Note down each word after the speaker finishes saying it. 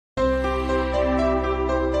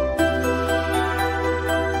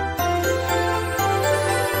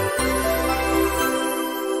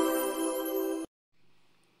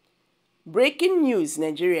Breaking news,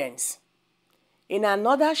 Nigerians. In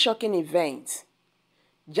another shocking event,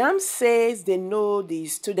 Jamb says they know the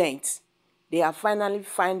students. They have finally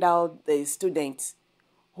found out the students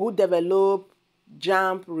who developed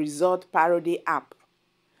Jamb result parody app.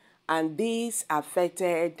 And this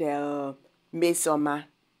affected Mmesoma.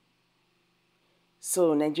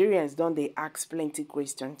 So Nigerians don't they ask plenty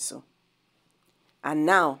questions. So. And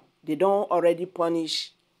now they don't already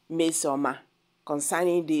punish Mmesoma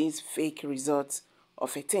concerning these fake results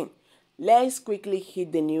of a thing. Let's quickly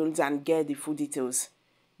hit the news and get the full details.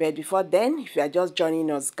 But before then, if you are just joining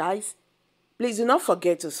us, guys, please do not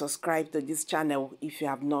forget to subscribe to this channel if you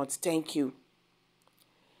have not. Thank you.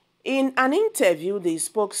 In an interview, the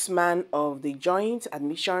spokesman of the Joint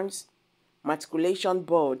Admissions Matriculation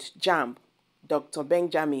Board, Jamb, Dr.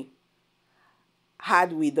 Benjamin,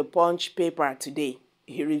 had with the Punch paper today.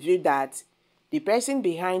 He revealed that the person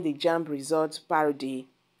behind the Jamb result parody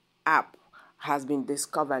app has been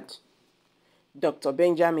discovered. Dr.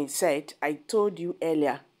 Benjamin said, "I told you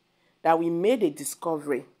earlier that we made a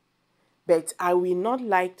discovery, but I will not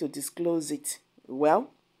like to disclose it." Well,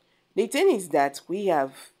 the thing is that we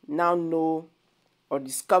have now know or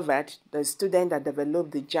discovered the student that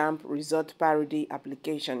developed the Jamb result parody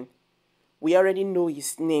application. We already know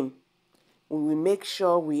his name. We will make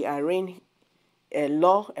sure we arrange a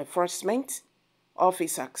law enforcement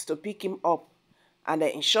officers to pick him up and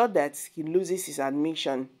ensure that he loses his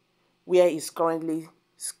admission where he currently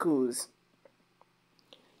schools.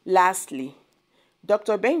 Lastly,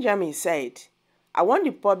 Dr. Benjamin said, "I want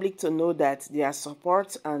the public to know that their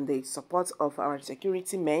support and the support of our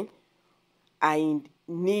security men are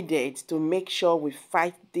needed to make sure we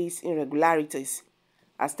fight these irregularities.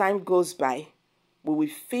 As time goes by, we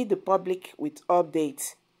will feed the public with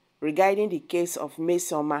updates regarding the case of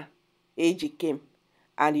Mmesoma, AGK,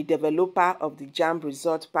 and the developer of the Jamb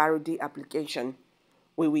result parody application.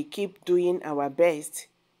 We will keep doing our best,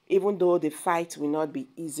 even though the fight will not be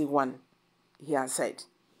an easy one," he has said.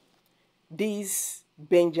 This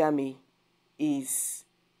Benjamin is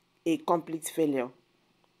a complete failure.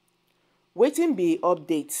 Waiting be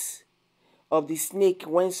updates of the snake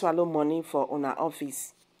when swallow money for owner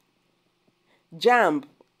office. Jamb,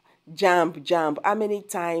 how many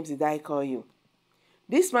times did I call you?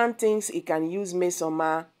 This man thinks he can use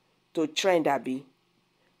Mmesoma to trend Abi.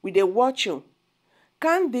 We dey watch you.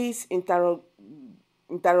 Can these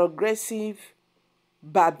interrogressive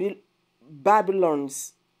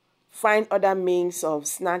Babylons find other means of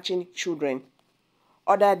snatching children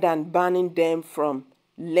other than banning them from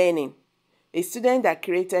learning? A student that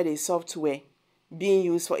created a software being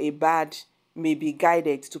used for a bad may be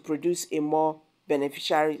guided to produce a more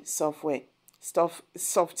beneficial software.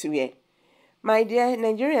 My dear,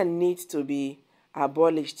 Nigeria needs to be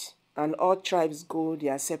abolished and all tribes go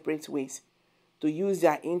their separate ways to use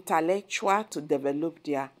their intellectual to develop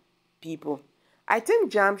their people. I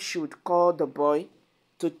think Jamb should call the boy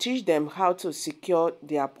to teach them how to secure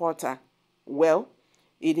their portal. Well,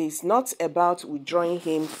 it is not about withdrawing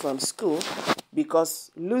him from school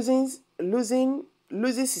because loses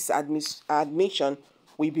his admission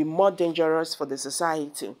will be more dangerous for the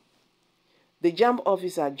society. The Jamb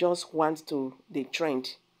officer just wants to the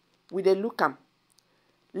trend. We dey look am.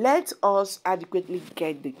 Let us adequately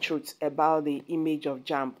get the truth about the image of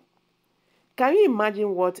Jamb. Can you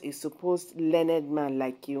imagine what a supposed learned man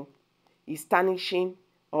like you is tarnishing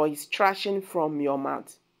or is trashing from your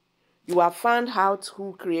mouth? You have found out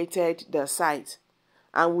who created the site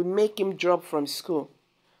and will make him drop from school.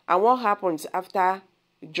 And what happens after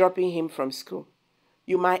dropping him from school?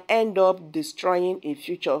 You might end up destroying a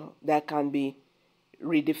future that can be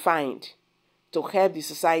redefined to help the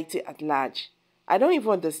society at large. I don't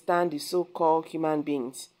even understand the so-called human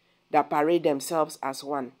beings that parade themselves as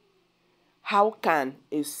one. How can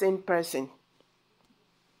a sane person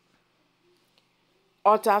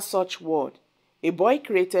utter such word? A boy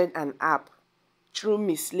created an app though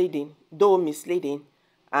misleading,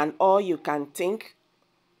 and all you can think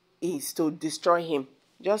is to destroy him.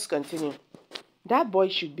 Just continue. That boy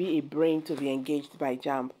should be a brain to be engaged by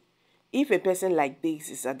Jamb. If a person like this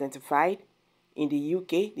is identified in the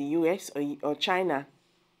UK, the US, or China,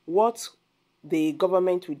 what the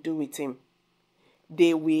government will do with him?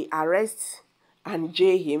 They will arrest and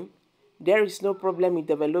jail him. There is no problem in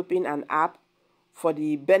developing an app for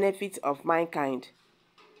the benefit of mankind,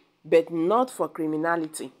 but not for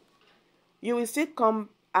criminality. You will still come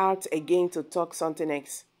out again to talk something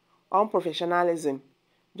else. Unprofessionalism.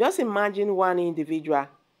 Just imagine one individual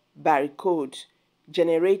barcode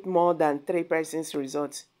generate more than 3 persons'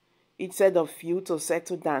 results. Instead of you to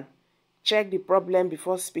settle down, check the problem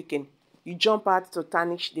before speaking. You jump out to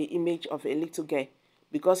tarnish the image of a little girl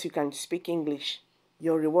because you can speak English.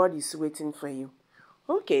 Your reward is waiting for you.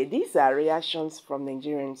 Okay, these are reactions from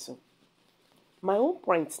Nigerians. My own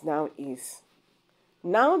point now is,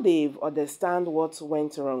 now they've understand what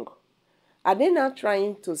went wrong. Are they now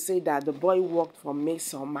trying to say that the boy worked for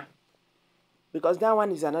Mmesoma? Because that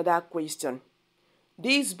one is another question.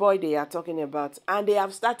 This boy they are talking about, and they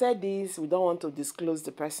have started this, we don't want to disclose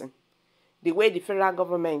the person. The way the federal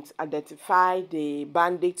government identified the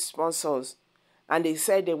bandit sponsors, and they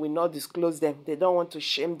said they will not disclose them. They don't want to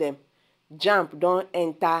shame them. Jamb don't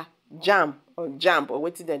enter, Jamb or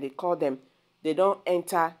what did they call them? They don't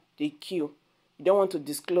enter the queue. You don't want to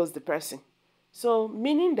disclose the person. So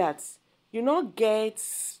meaning that you not get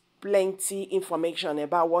plenty information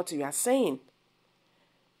about what you are saying.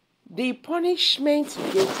 The punishment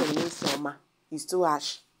you gave to Mmesoma is too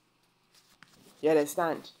harsh. You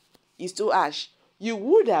understand? It's too harsh. You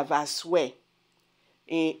would have as well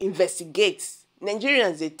investigate.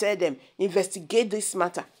 Nigerians, they tell them, investigate this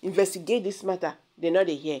matter. Investigate this matter. They know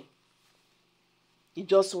they hear. You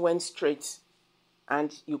just went straight.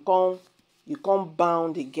 And you can't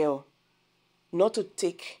bound the girl not to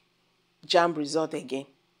take Jamb result again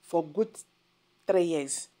for good 3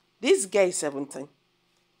 years. This girl is 17.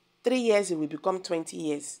 3 years, it will become 20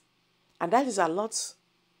 years. And that is a lot.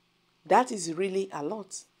 That is really a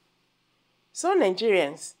lot. So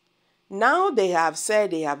Nigerians, now they have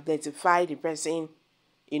said they have identified the person,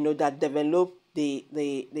 that developed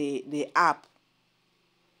the app.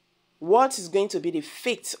 What is going to be the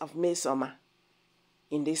fate of Mmesoma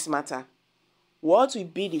in this matter? What will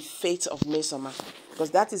be the fate of Mmesoma?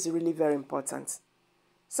 Because that is really very important.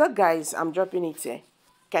 So guys, I'm dropping it here.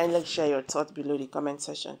 Kindly share your thoughts below the comment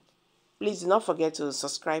section. Please do not forget to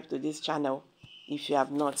subscribe to this channel if you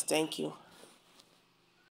have not. Thank you.